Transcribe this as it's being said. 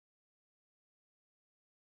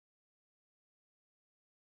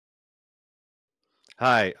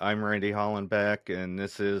Hi, I'm Randy Hollenbeck, and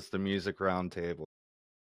this is the Music Roundtable.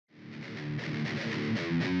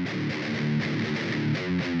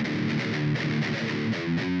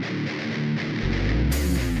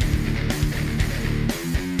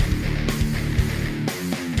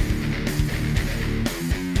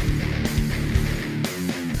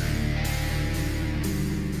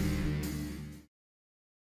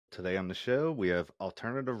 Today on the show, we have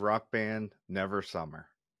alternative rock band Never Summer.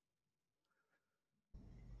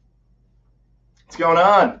 What's going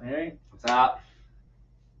on? Hey, what's up?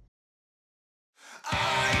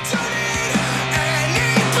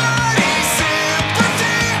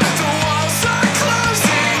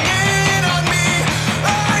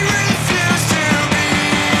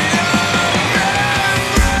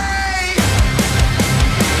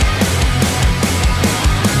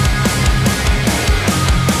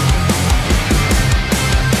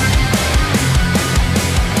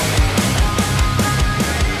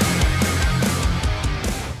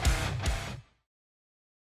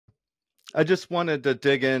 I just wanted to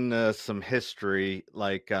dig in some history.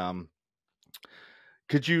 Could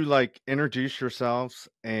you introduce yourselves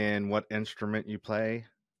and what instrument you play?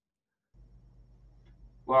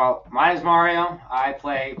 Well, my name's Mario. I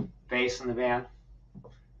play bass in the band.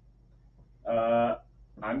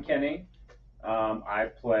 I'm Kenny. I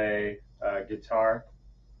play guitar,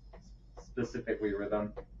 specifically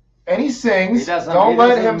rhythm. And he sings. He doesn't- Don't he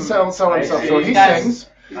let doesn't- him sell himself he short. He does- sings.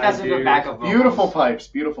 He does I a good do. backup vocals. Beautiful pipes.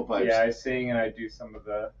 Beautiful pipes. Yeah, I sing and I do some of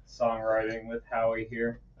the songwriting with Howie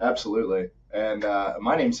here. Absolutely. And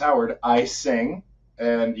my name's Howard. I sing.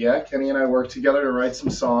 And yeah, Kenny and I work together to write some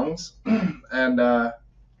songs. And,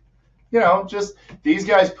 just these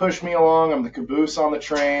guys push me along. I'm the caboose on the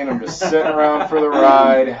train. I'm just sitting around for the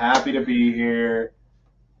ride. Happy to be here.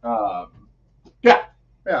 Yeah.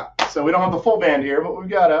 So we don't have the full band here, but we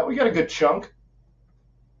got a good chunk.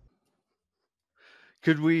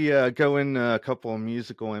 Could we go in a couple of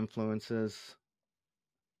musical influences?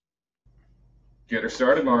 Get her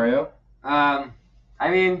started, Mario. I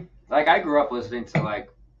grew up listening to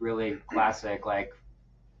really classic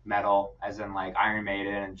metal, as in Iron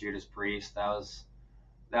Maiden and Judas Priest. That was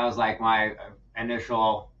my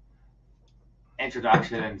initial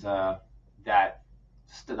introduction into that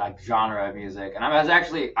genre of music. And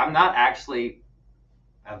I'm not actually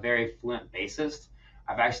a very fluent bassist.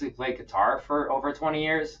 I've actually played guitar for over 20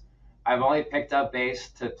 years. I've only picked up bass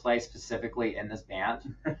to play specifically in this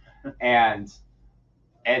band. And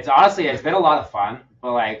it's been a lot of fun,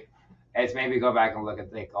 but it's made me go back and look at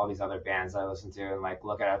all these other bands I listen to and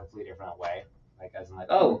look at it a completely different way.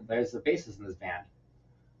 Oh, there's the bassist in this band.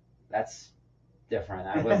 That's different.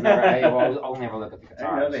 I was only ever look at the guitars.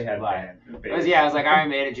 I know they had band. It was Iron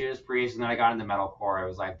Maiden, Judas Priest, and then I got into metalcore. It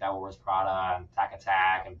was Devil Wears Prada and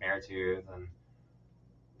Attack and Beartooth, and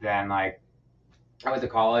then I went to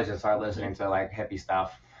college and started listening to hippie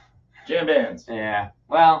stuff. Jam bands. Yeah,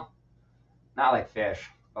 well, not Fish,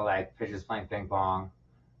 but Fish is playing ping pong,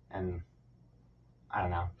 and I don't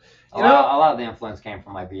know. A lot of the influence came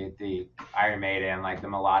from the Iron Maiden, the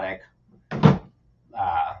melodic,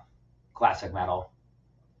 classic metal.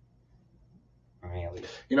 For me, at least.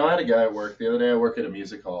 I had a guy at work the other day. I work at a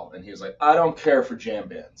music hall, and he was like, "I don't care for jam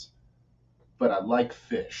bands, but I like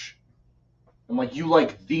Fish." I'm like, "You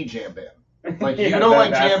like the jam band? You don't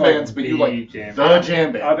like jam bands, but you like the jam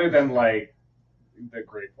band." Other than the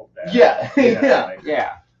Grateful Dead. Yeah, yeah.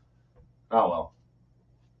 Yeah. Oh well.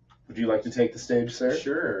 Would you like to take the stage, sir?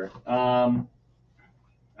 Sure. I'm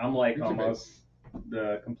almost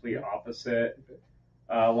the complete opposite.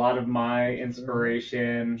 A lot of my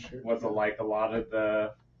inspiration was a lot of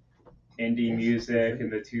the indie music in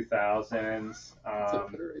the 2000s.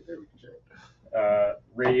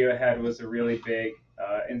 Radiohead was a really big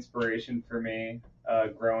inspiration for me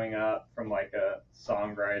growing up from a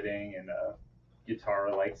songwriting and a guitar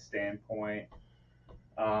standpoint.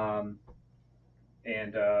 I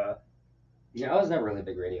was never really a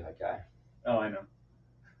big Radiohead guy. Oh, I know.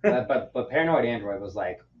 but Paranoid Android was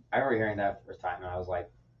I remember hearing that the first time, and I was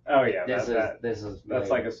like, oh yeah, this is that's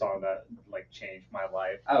really... a song that changed my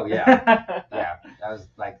life. Oh yeah, yeah, that was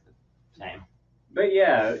the same. But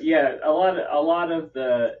yeah, a lot of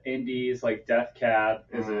the indies Death Cab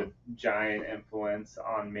is a giant influence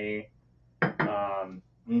on me.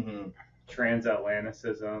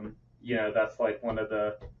 Transatlanticism, that's one of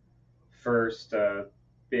the first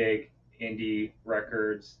big indie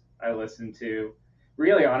records I listened to.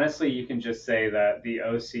 Really, honestly, you can just say that the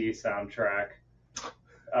OC soundtrack,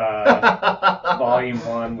 Volume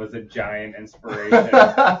 1, was a giant inspiration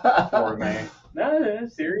for me. No,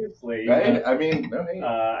 seriously. Right? I mean, no hate.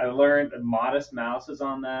 I learned Modest Mouse is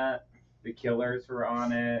on that. The Killers were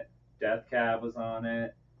on it. Death Cab was on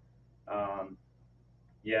it.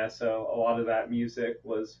 Yeah, so a lot of that music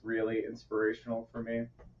was really inspirational for me.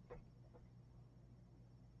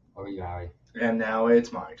 What about you, Howie? And now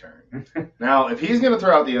it's my turn. Now, if he's going to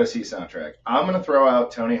throw out the OC soundtrack, I'm going to throw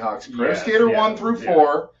out Tony Hawk's Pro Skater 1 through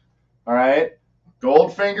 4. All right?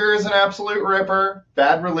 Goldfinger is an absolute ripper.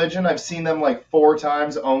 Bad Religion, I've seen them like 4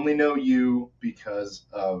 times. Only Know You because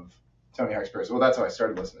of Tony Hawk's Pro. Well, that's how I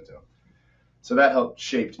started listening to him. So that helped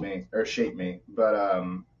shape me. But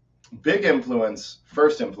big influence,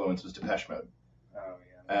 first influence was Depeche Mode. Oh,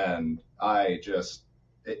 yeah. And I just,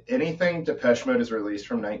 anything Depeche Mode is released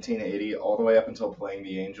from 1980 all the way up until Playing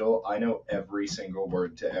the Angel, I know every single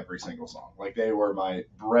word to every single song. Like, they were my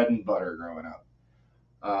bread and butter growing up.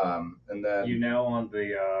 And then, you know, on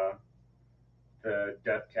the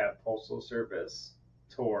Death Cab Postal Service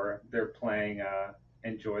tour, they're playing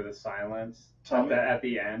Enjoy the Silence at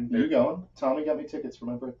the end. You going? Tommy got me tickets for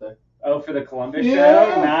my birthday. Oh, for the Columbus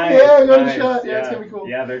Yeah, show? Nice. yeah, go to nice. the shot. Yeah, it's gonna be cool.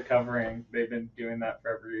 Yeah, they're covering. They've been doing that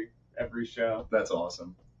for every show. That's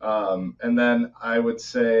awesome. And then I would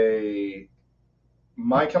say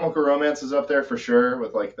My Chemical Romance is up there for sure,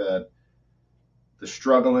 with like the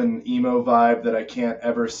struggling emo vibe that I can't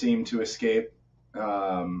ever seem to escape.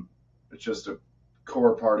 It's just a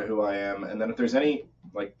core part of who I am. And then if there's any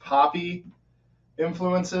like poppy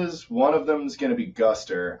influences, one of them is going to be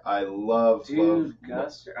Guster. I love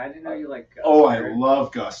Guster. I didn't know you like Guster. Oh, I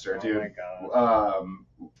love Guster, dude. Oh my god.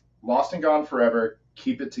 Lost and Gone Forever,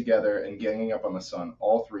 Keep It Together, and Ganging Up on the Sun.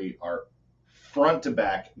 All 3 are front to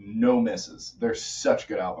back, no misses. They're such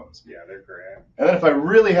good albums. Yeah, they're great. And then if I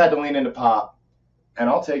really had to lean into pop, and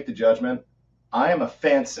I'll take the judgment, I am a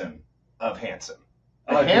fanson of Hanson.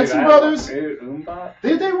 The Hanson brothers, they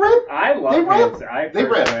rip. I love Hanson.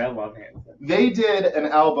 I love Hanson. They did an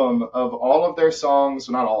album of all of their songs,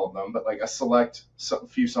 well, not all of them, but like a select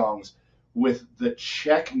few songs with the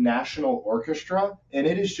Czech National Orchestra, and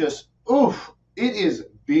it is just, oof, it is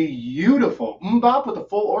beautiful. Mbop with the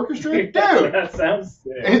full orchestra, dude. That sounds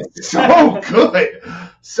sick. It's so good.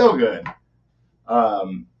 So good.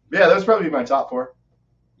 Yeah, those probably be my top 4.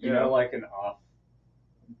 You know, like an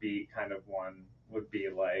offbeat kind of one would be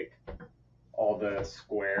like all the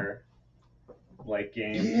Square like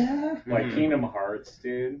games. Yeah. Like Kingdom Hearts,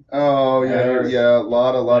 dude. Oh yeah. A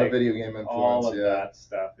lot of video game influence. All of that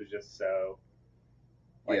stuff is just so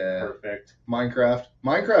perfect.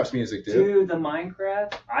 Minecraft's music, dude. Dude, the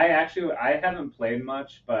Minecraft. I haven't played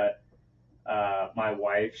much, but my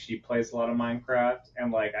wife, she plays a lot of Minecraft,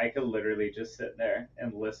 and like I could literally just sit there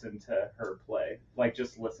and listen to her play, like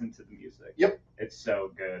just listen to the music. Yep, it's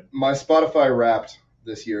so good. My Spotify Wrapped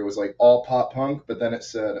this year was like all pop punk, but then it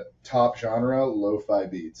said top genre lo-fi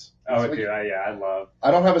beats. Oh, dude, I love.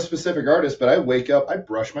 I don't have a specific artist, but I wake up, I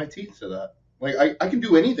brush my teeth to that. Like I can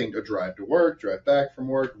do anything to drive to work, drive back from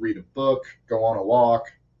work, read a book, go on a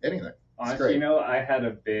walk, anything. Honestly, you know, I had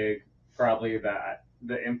a big, probably that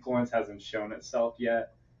the influence hasn't shown itself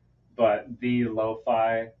yet, but the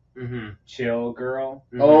lo-fi chill girl.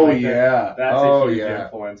 Oh, like yeah. That's a huge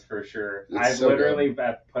influence for sure. I so literally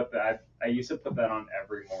put that, I used to put that on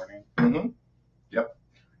every morning. Mm-hmm. Yep.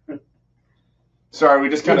 Sorry, we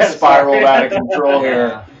just kind of spiraled out of control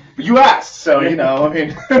here. But you asked, so, you know, I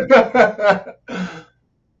mean.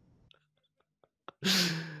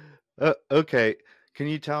 Okay. Can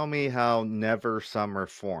you tell me how Never Summer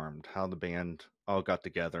formed? How the band all got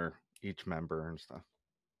together, each member and stuff?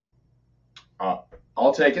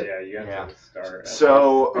 I'll take it. Yeah, you have to start.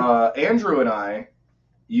 So Andrew and I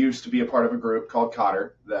used to be a part of a group called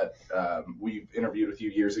Cotter that we interviewed a few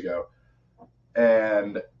years ago.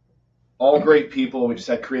 And all great people. We just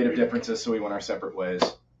had creative differences, so we went our separate ways.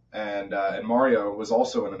 And Mario was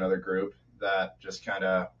also in another group that just kind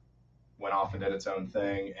of went off and did its own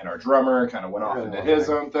thing, and our drummer kind of went off and did his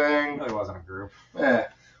own thing. It really wasn't a group.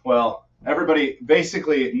 Well, everybody,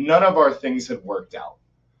 basically, none of our things had worked out.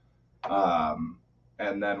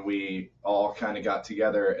 And then we all kind of got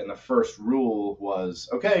together, and the first rule was,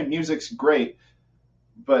 okay, music's great,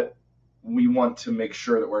 but we want to make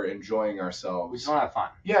sure that we're enjoying ourselves. We just want to have fun.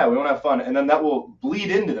 Yeah, we want to have fun, and then that will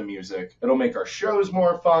bleed into the music. It'll make our shows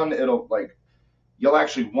more fun. It'll, like, you'll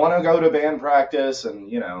actually want to go to band practice,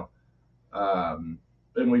 and, you know, and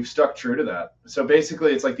we've stuck true to that. So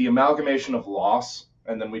basically, it's like the amalgamation of Loss,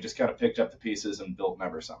 and then we just kind of picked up the pieces and built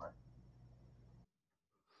Never Summer.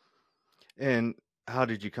 And how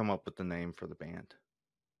did you come up with the name for the band?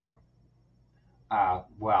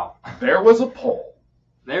 Well, there was a poll.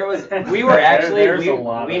 There was we were actually There's we, a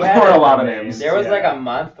lot we of had There were a lot of names. there was yeah. like a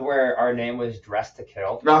month where our name was Dressed to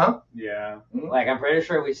Kill. Uh-huh. Yeah. Like I'm pretty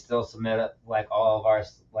sure we still submit like all of our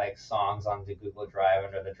like songs onto Google Drive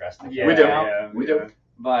under the Dressed to Kill. Yeah, We do. account. We do.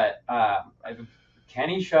 But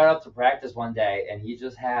Kenny showed up to practice one day and he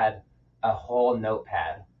just had a whole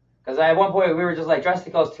notepad. Because at one point we were just like, Dressed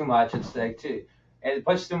to Kill is too much. It's like it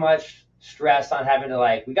puts too much stress on having to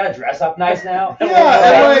like, we gotta dress up nice now.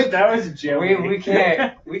 Yeah, that was Joey. we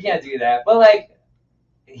can't do that. But like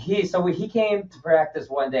he came to practice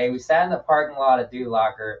one day. We sat in the parking lot at Dew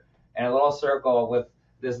Locker in a little circle with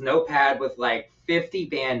this notepad with like 50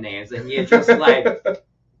 band names, and he had just like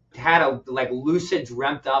had a like lucid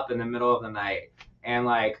dreamt up in the middle of the night, and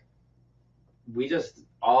like we just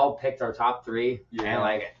all picked our top three, and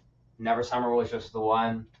like Never Summer was just the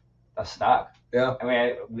one that stuck. Yeah. I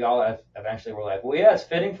mean, we all eventually were like, well, yeah, it's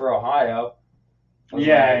fitting for Ohio.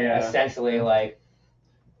 Yeah. Essentially, like.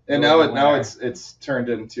 And now it's turned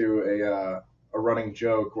into a running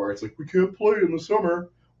joke where it's like, we can't play in the summer.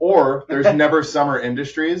 Or there's Never Summer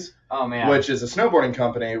Industries, Oh man. which is a snowboarding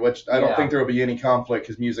company, which I don't Yeah. think there will be any conflict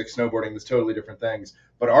because music, snowboarding is totally different things.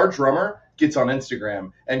 But our drummer gets on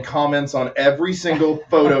Instagram and comments on every single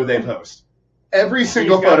photo they post. Every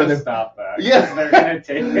single He's photo gotta they stop that. 'cause Yeah. They're gonna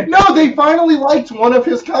take it. No, they finally liked one of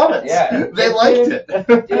his comments. Yeah. They liked it.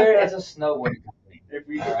 Dude, it's a snowboarding company. If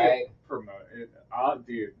we could Alright. get promoted,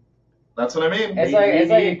 dude. That's what I mean. It's We like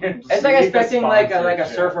need expecting the like a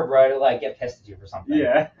sponsorship. surfer bro to like get pissed at you for something.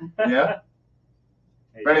 Yeah. Yeah.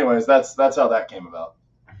 But anyways, that's how that came about.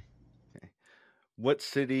 What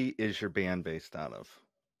city is your band based out of?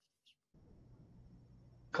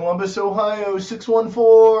 Columbus, Ohio,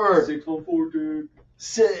 614. 614, dude.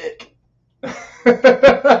 Sick.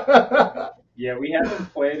 Yeah, we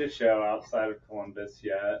haven't played a show outside of Columbus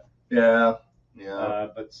yet, Yeah.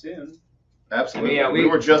 but soon. Absolutely. I mean, we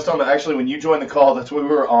were just on the. Actually, when you joined the call, that's what we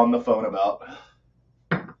were on the phone about.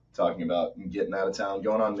 Talking about getting out of town,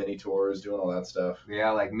 going on mini tours, doing all that stuff.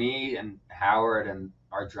 Yeah, like me and Howard and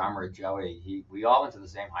our drummer Joey, we all went to the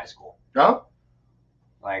same high school. Huh?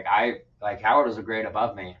 Like Howard was a grade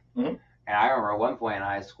above me, Mhm. and I remember at one point in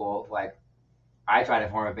high school, like I tried to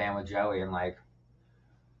form a band with Joey, and like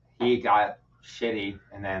he got shitty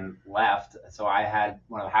and then left. So I had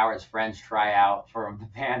one of Howard's friends try out for the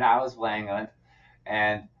band I was playing with,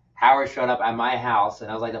 and Howard showed up at my house, and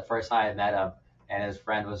that was like the first time I met him. And his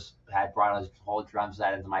friend had brought his whole drum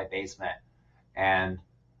set into my basement, and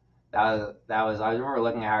that was I remember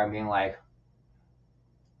looking at Howard and being like,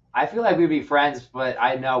 I feel like we'd be friends, but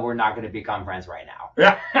I know we're not going to become friends right now.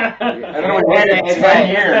 Yeah. And then we And waited it's 10 like-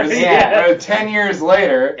 years. Yeah. 10 years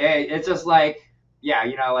later. It's just like, yeah,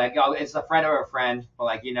 you know, like it's a friend of a friend, but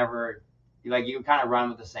like you kind of run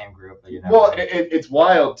with the same group, but you never. Well, it's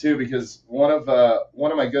wild too because one of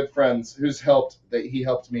my good friends he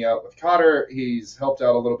helped me out with Cotter. He's helped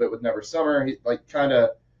out a little bit with Never Summer. He like kind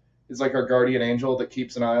of is like our guardian angel that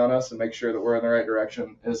keeps an eye on us and makes sure that we're in the right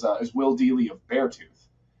direction. Is Will Dealey of Beartooth,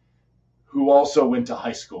 who also went to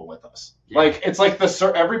high school with us. Yeah. Like it's like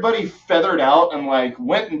everybody feathered out and like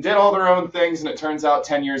went and did all their own things, and it turns out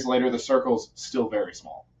 10 years later the circle's still very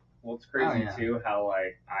small. Well, it's crazy yeah. too how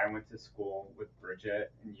like I went to school with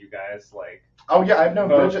Bridget and you guys like. Oh yeah, I've known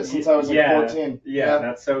Both- Bridget since I was like 14. Yeah,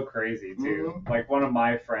 that's so crazy too. Mhm. Like one of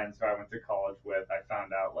my friends who I went to college with, I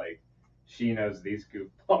found out like she knows these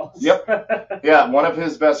goofballs. Yep. Yeah, one of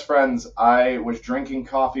his best friends I was drinking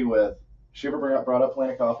coffee with. She ever brought up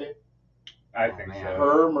Planet Coffee? I Oh, think man. so.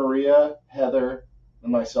 Her, Maria, Heather,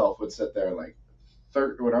 and myself would sit there like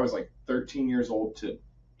when I was like 13 years old to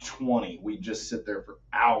 20. We'd just sit there for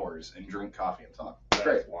hours and drink coffee and talk. It's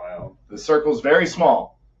great. That's wild. The circle's very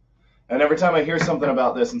small. And every time I hear something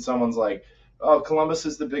about this and someone's like, oh, Columbus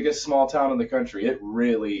is the biggest small town in the country, it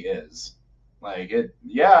really is. Like,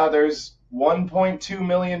 there's 1.2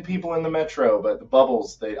 million people in the metro, but the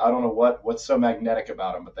bubbles, I don't know what's so magnetic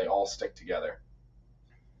about them, but they all stick together.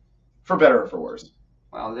 For better or for worse.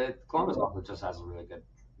 Well, Columbus also just has a really good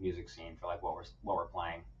music scene for like what we're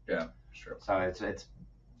playing. Yeah, true. So it's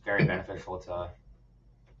very beneficial to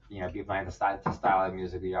be playing the style of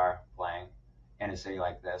music we are playing in a city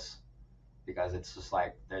like this, because it's just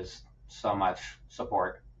like there's so much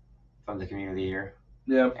support from the community here,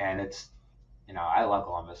 Yeah, and it's I love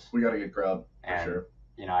Columbus, we got a good crowd, for and sure.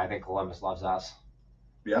 I think Columbus loves us.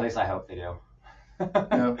 Yeah. At least I hope they do.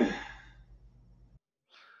 Yeah.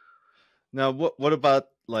 Now, what about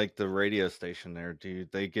like the radio station there? Do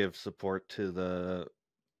they give support to the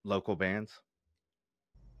local bands?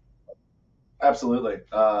 Absolutely.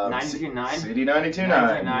 92.9? CD 92.9.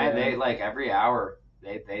 99, they like every hour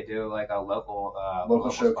they do like a local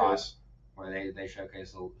Local spot. showcase. where they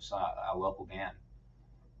showcase a local band.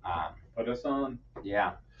 Put us on.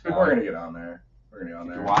 Yeah. We're gonna get on there. We're gonna get on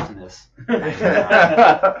If there. you're watching this,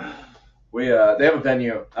 They have a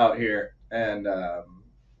venue out here, and I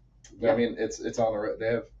mean it's on the road. They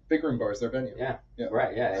have Big Room Bars, their venue. Yeah. Yeah.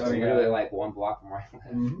 Right. Yeah. It's So, yeah. literally like one block from where I live.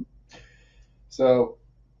 Mm-hmm. So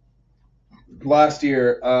last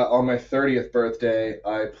year, on my 30th birthday,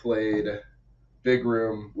 I played Big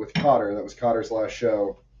Room with Cotter. That was Cotter's last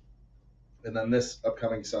show. And then this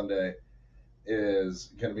upcoming Sunday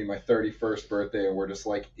is going to be my 31st birthday, and we're just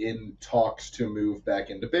like in talks to move back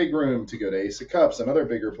into Big Room to go to Ace of Cups, another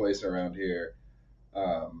bigger place around here.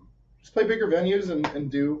 Just play bigger venues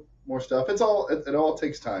and do more stuff. It all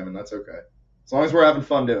takes time, and that's okay. As long as we're having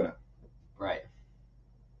fun doing it. Right.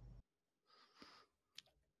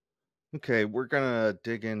 Okay, we're gonna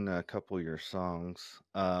dig in a couple of your songs.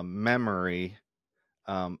 Memory.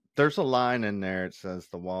 There's a line in there. It says,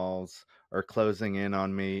 "The walls are closing in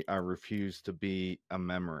on me. I refuse to be a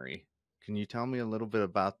memory." Can you tell me a little bit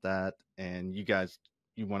about that? And you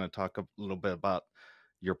want to talk a little bit about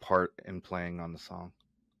your part in playing on the song?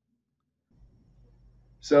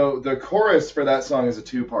 So the chorus for that song is a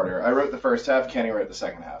two-parter. I wrote the first half. Kenny wrote the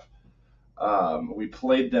second half. We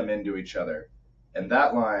played them into each other. And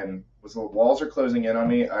that line was, "The walls are closing in on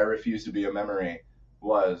me. I refuse to be a memory,"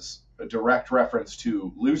 was a direct reference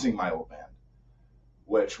to losing my old band,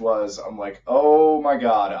 which was, I'm like, oh my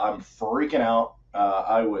God, I'm freaking out.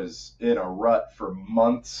 I was in a rut for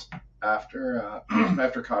months after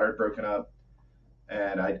after Cotter had broken up,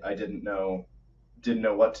 and I didn't know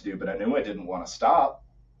what to do, but I knew I didn't want to stop.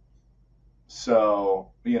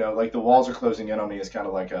 So, like, the walls are closing in on me is kind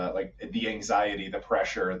of like the anxiety, the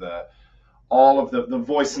pressure, all of the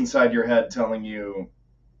voice inside your head telling you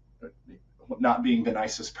not being the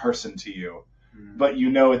nicest person to you. But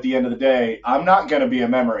at the end of the day, I'm not going to be a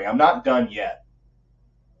memory. I'm not done yet.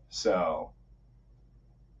 So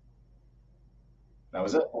that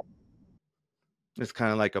was it. It's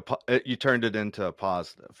kind of like you turned it into a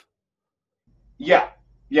positive. Yeah,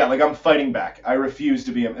 like I'm fighting back. I refuse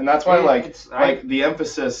to be, and that's why the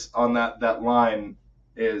emphasis on that line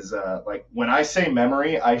is like, when I say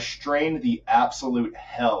memory, I strain the absolute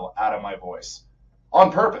hell out of my voice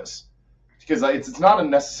on purpose, because it's not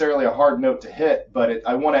necessarily a hard note to hit, but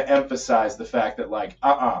I want to emphasize the fact that, like,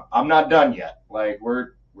 I'm not done yet. Like,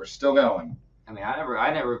 we're still going. I mean, I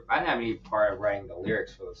didn't have any part of writing the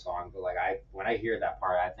lyrics for the song, but like when I hear that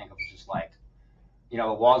part, I think of just like, the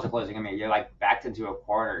walls are closing. I mean, you're like backed into a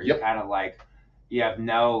corner. You're kind of like, you have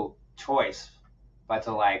no choice but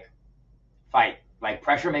to like fight. Like,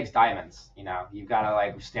 pressure makes diamonds. You've got to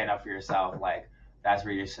like stand up for yourself. Like, that's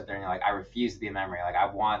where you sit there and you're like, I refuse to be a memory. Like, I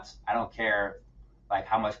don't care like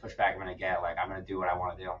how much pushback I'm gonna get. Like, I'm gonna do what I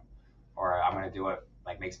want to do, or I'm gonna do what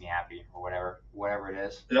like makes me happy, or whatever it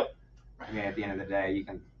is. Yep. I mean, at the end of the day, you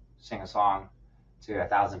can sing a song to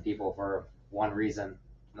 1,000 people for one reason, and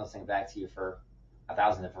they'll sing it back to you for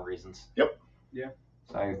 1,000 different reasons. Yep. Yeah.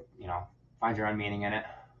 So, find your own meaning in it.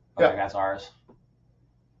 I think that's ours.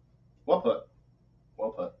 Well put.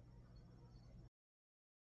 Well put.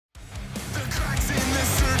 The cracks in the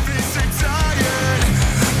surface are tired.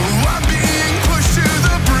 I'm being pushed to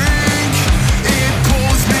the brink. It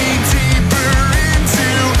pulls me deeper into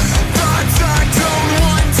thoughts I don't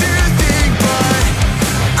want to think, but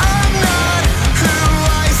I'm not who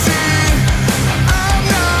I seem. I'm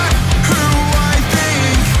not who I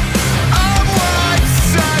think. I'm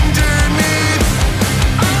what's underneath.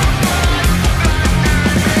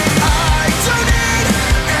 I don't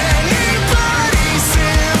need anybody's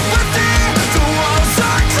sympathy. The walls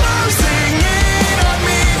are closing in on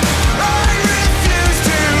me. I refuse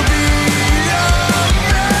to be a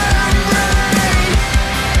memory.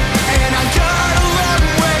 And I got a long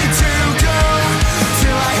way to go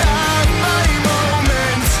till I have my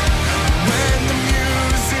moment when the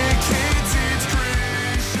music hits its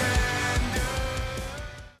crescendo.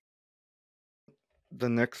 The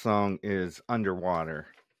next song is Underwater.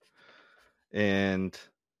 And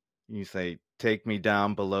you say, "Take me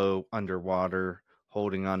down below underwater,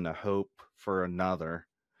 holding on to hope for another."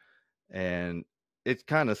 And it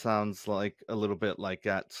kind of sounds like a little bit like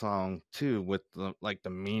that song too, with the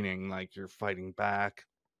meaning, like you're fighting back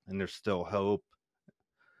and there's still hope.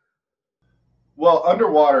 Well,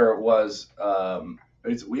 Underwater was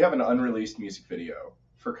we have an unreleased music video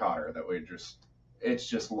for Cotter that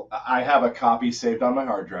I have a copy saved on my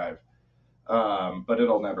hard drive, but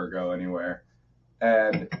it'll never go anywhere.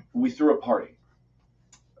 And we threw a party.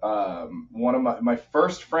 One of my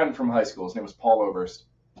first friend from high school, his name was Paul Oberst,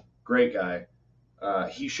 great guy.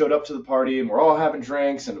 he showed up to the party, and we're all having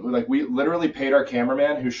drinks, and we literally paid our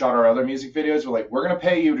cameraman who shot our other music videos. We're like, we're gonna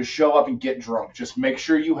pay you to show up and get drunk. Just make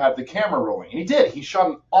sure you have the camera rolling. And he did. He shot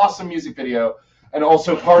an awesome music video and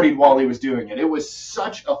also partied while he was doing it. It was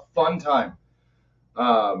such a fun time.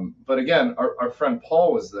 But again, our friend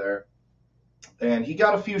Paul was there, and he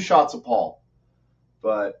got a few shots of Paul,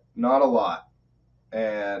 but not a lot.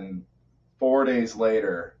 And 4 days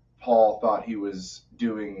later, Paul thought he was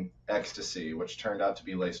doing ecstasy, which turned out to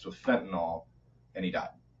be laced with fentanyl, and he died.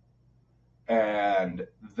 And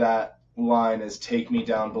that line is "take me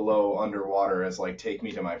down below underwater" is like "take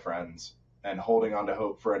me to my friends," and holding on to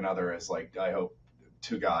hope for another is like, I hope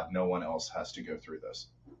to God no one else has to go through this.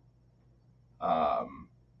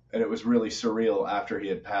 And it was really surreal after he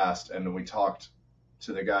had passed, and we talked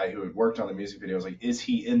to the guy who had worked on the music video. I was like, is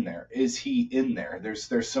he in there? Is he in there?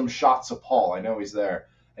 There's some shots of Paul. I know he's there.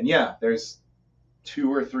 And yeah, there's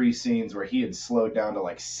 2 or 3 scenes where he had slowed down to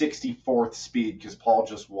like 64th speed because Paul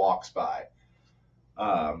just walks by.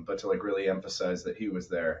 But to like really emphasize that he was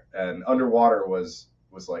there. And Underwater was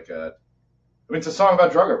like it's a song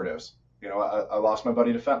about drug overdose. You know, I lost my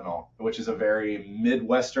buddy to fentanyl, which is a very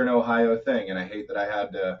Midwestern Ohio thing, and I hate that I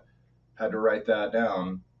had to write that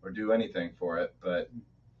down or do anything for it, but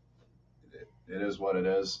it is what it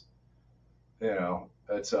is. You know,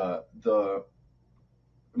 it's the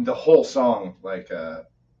whole song, like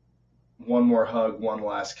one more hug, one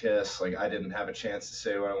last kiss. Like, I didn't have a chance to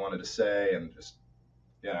say what I wanted to say, and just,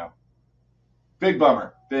 you know, big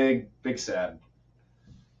bummer, big sad,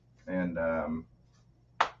 and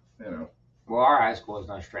you know. Well, our high school is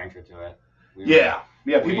no stranger to it.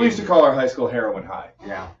 People used to call our high school heroin high.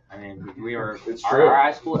 Yeah, I mean, we were. It's true. Our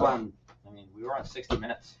high school was on. I mean, we were on 60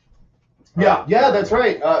 Minutes. Yeah, that's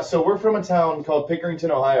right. So we're from a town called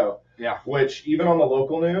Pickerington, Ohio. Yeah. Which, even on the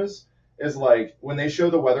local news, is like, when they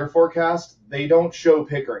show the weather forecast, they don't show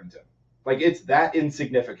Pickerington. Like, it's that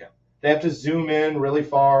insignificant. They have to zoom in really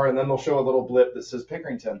far, and then they'll show a little blip that says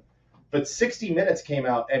Pickerington. But 60 Minutes came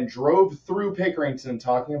out and drove through Pickerington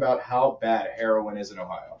talking about how bad heroin is in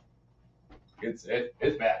Ohio. It's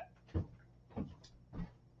bad.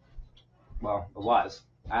 Well, it was.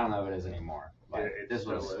 I don't know if it is anymore. But this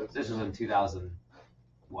was in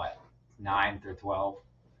 2009 through 12.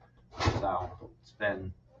 So it's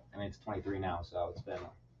been. I mean, it's 23 now, so it's been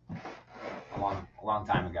a long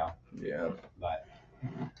time ago. Yeah. But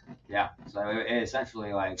yeah, so it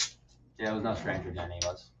essentially, like, it was no stranger to any of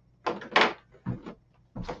us.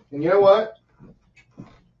 And you know what?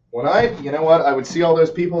 I would see all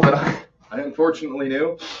those people that I unfortunately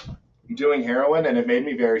knew doing heroin, and it made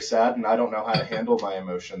me very sad, and I don't know how to handle my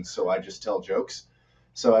emotions, so I just tell jokes.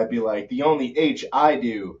 So I'd be like, the only H I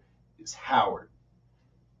do is Howard.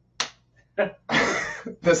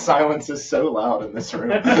 The silence is so loud in this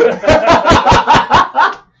room.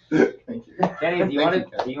 Thank you. Kenny, do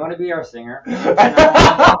you want to be our singer?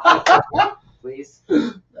 Please.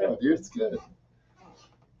 No, dude, it's good.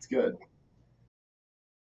 It's good.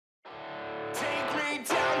 Take me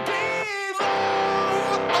down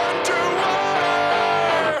below,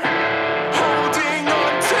 underwater, holding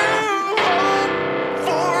on to hope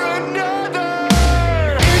for another.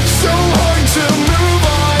 It's so hard to move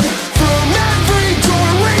on from every door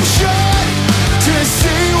we shut, to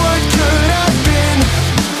see what could have been.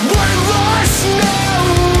 We're lost now,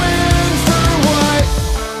 and for what?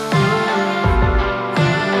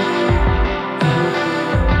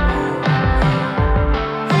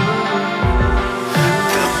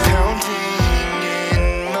 The pounding in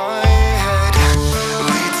my head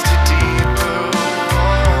leads to deeper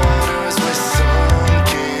waters where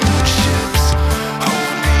sunken ships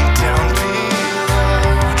hold me down below.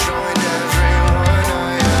 Join everyone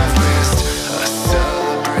I have missed, a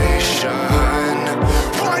celebration.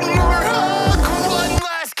 One more hug, one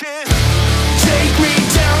last kiss. Take me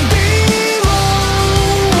down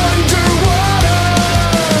below, underwater,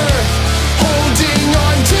 holding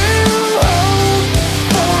on to hope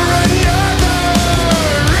for another.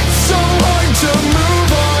 It's so hard to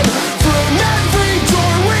move on from every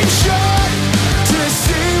door we shut, to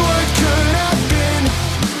see what could have been.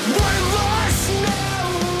 We're lost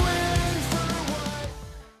now, and for what?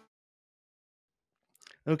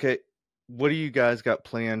 Okay, what do you guys got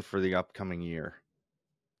planned for the upcoming year?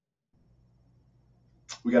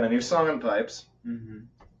 We got a new song in pipes.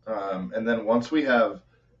 Mm-hmm. And then once we have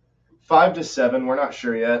 5 to 7, we're not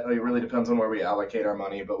sure yet. It really depends on where we allocate our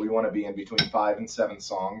money, but we want to be in between 5 and 7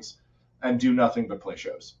 songs and do nothing but play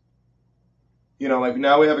shows. You know, like,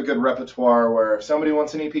 now we have a good repertoire where if somebody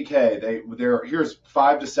wants an EPK, here's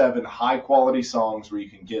 5 to 7 high quality songs where you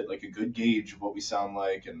can get like a good gauge of what we sound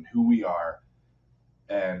like and who we are.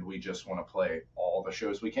 and we just want to play all the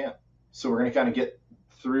shows we can. So we're going to kind of get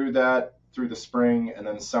through that through the spring, and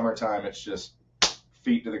then summertime it's just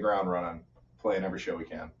feet to the ground running, playing every show we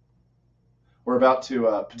can. We're about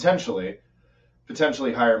to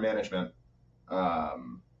potentially hire management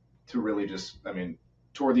to really just,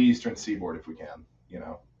 tour the Eastern Seaboard if we can,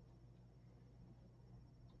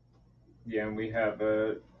 Yeah, and we have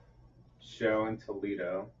a show in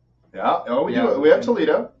Toledo Yeah. Oh, we do. We have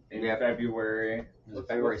Toledo. in Yeah. February. Is it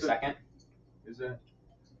February 2nd? Is it?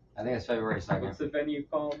 I think it's February 2nd. What's the venue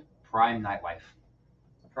called? Prime Nightlife.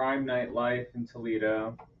 Prime Nightlife in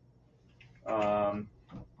Toledo.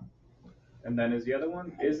 And then is the other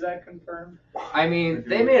one? Is that confirmed? I mean,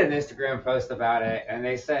 they made an Instagram post about it, and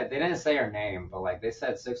they said they didn't say our name, but like they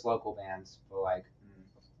said 6 local bands. But like,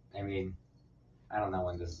 I mean, I don't know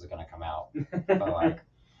when this is gonna come out, but like,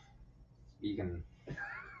 you can.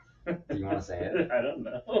 Do you want to say it? I don't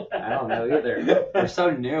know. I don't know either. We're so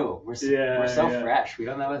new. We're so Yeah. fresh. We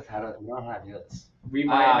don't know how to do this. We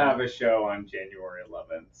might have a show on January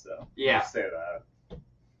 11th, so Yeah. just say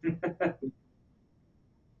that.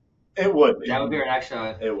 It would be. That would be our next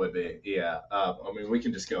show. It would be. Yeah. We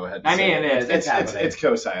can just go ahead. And I say mean, it is. It's happening. It's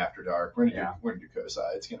Kosai After Dark. We're Yeah. gonna do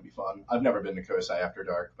Kosai. It's gonna be fun. I've never been to Kosai After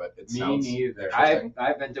Dark, but it Me sounds neither. interesting.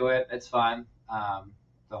 I've been to it. It's fun.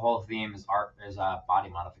 The whole theme is body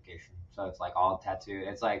modification. So it's like all tattoo.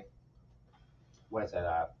 It's like, what is it?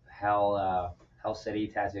 Hell City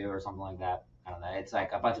Tattoo or something like that. I don't know. It's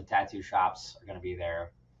like a bunch of tattoo shops are gonna be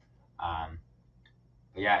there. But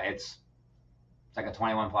yeah, it's like a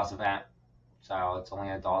 21 plus event. So it's only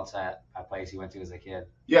adults at a place you went to as a kid.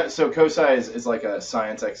 Yeah. So Kosai is like a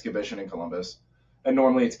science exhibition in Columbus, and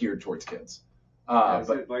normally it's geared towards kids. Is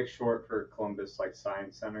But it like short for Columbus like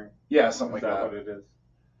Science Center? yeah, something Is like that that. what it is?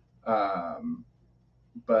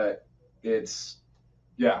 But it's,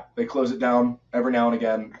 yeah, they close it down every now and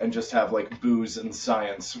again and just have like booze and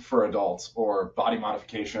science for adults or body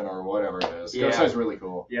modification or whatever it is. Yeah. Kosai's really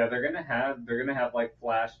cool. Yeah, they're gonna have like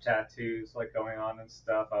flash tattoos like going on and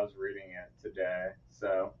stuff. I was reading it today,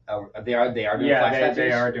 so Oh, they are doing yeah, flash they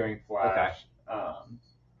tattoos? are doing flash.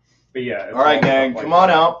 But yeah. it's All right, all gang, stuff come like on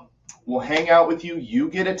that. out. We'll hang out with you. You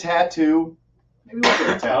get a tattoo. Maybe we'll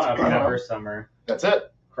get a I'll tattoo. have I don't know. never summer That's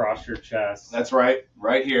it. cross your chest. That's right.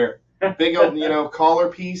 Right here. Big old, collar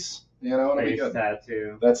piece. It'll be face good.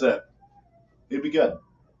 tattoo That's it. It'd be good.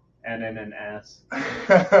 and then an S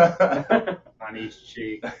on each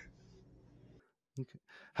cheek.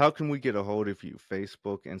 How can we get a hold of you?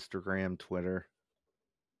 Facebook, Instagram, Twitter?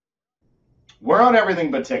 We're on everything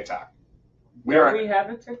but TikTok. We Do are. we have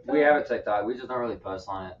a TikTok? We have a TikTok. We just don't really post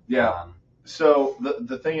on it. Yeah. So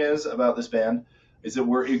the thing is about this band is that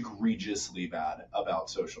we're egregiously bad about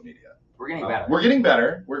social media. We're getting better. We're getting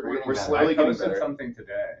better. We're We're, getting we're better. slowly I getting posted better. something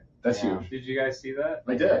today. That's Yeah. huge. Did you guys see that?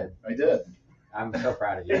 I did. I'm so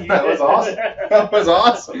proud of you. That was awesome. That was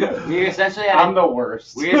awesome. We essentially had I'm to, the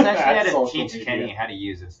worst. we essentially at had to social teach media. Kenny how to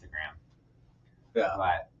use Instagram. Yeah.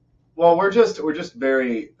 But Well, we're just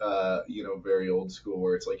very very old school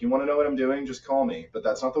where it's like, you want to know what I'm doing, just call me. But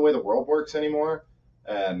that's not the way the world works anymore,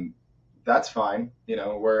 and that's fine.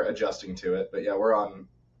 We're adjusting to it. But yeah, we're on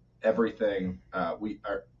everything. We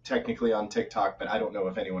are technically on TikTok, but I don't know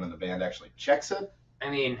if anyone in the band actually checks it. I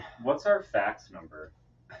mean, What's our fax number?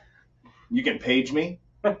 You can page me.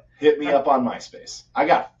 Hit me up on MySpace. I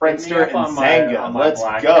got Hit me Friendster up and on my- Zanga. on my Let's go.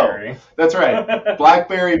 BlackBerry. That's right.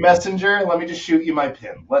 BlackBerry Messenger. Let me just shoot you my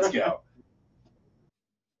pin. Let's go.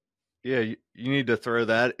 Yeah, you need to throw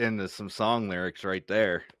that into some song lyrics right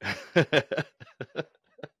there.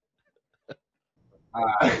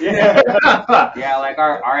 yeah, like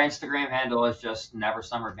our Instagram handle is just Never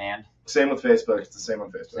Summer Band. Same with Facebook. It's the same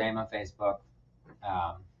on Facebook. Same on Facebook.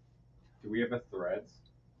 Do we have a Threads?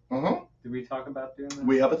 Mm-hmm. Did we talk about doing that?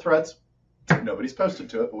 We have a Threads. Nobody's posted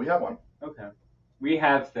to it, but we have one. Okay. We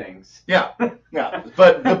have things. Yeah.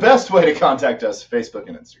 But the best way to contact us, Facebook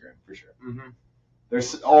and Instagram, for sure. Mm-hmm.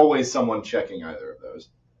 There's always someone checking either of those.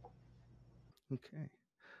 Okay.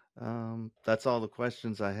 That's all the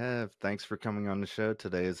questions I have. Thanks for coming on the show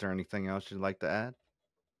today. Is there anything else you'd like to add?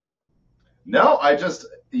 No,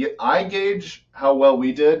 I gauge how well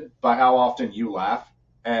we did by how often you laugh.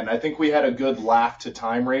 And I think we had a good laugh to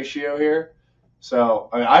time ratio here. So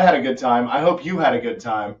I had a good time. I hope you had a good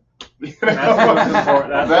time. That's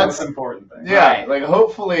the most important thing. Yeah, Right. like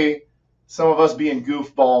hopefully some of us being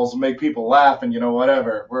goofballs make people laugh and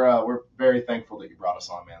whatever. We're very thankful that you brought us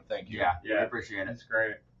on, man. Thank you. Yeah, we Yeah. appreciate it. That's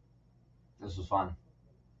great. This was fun.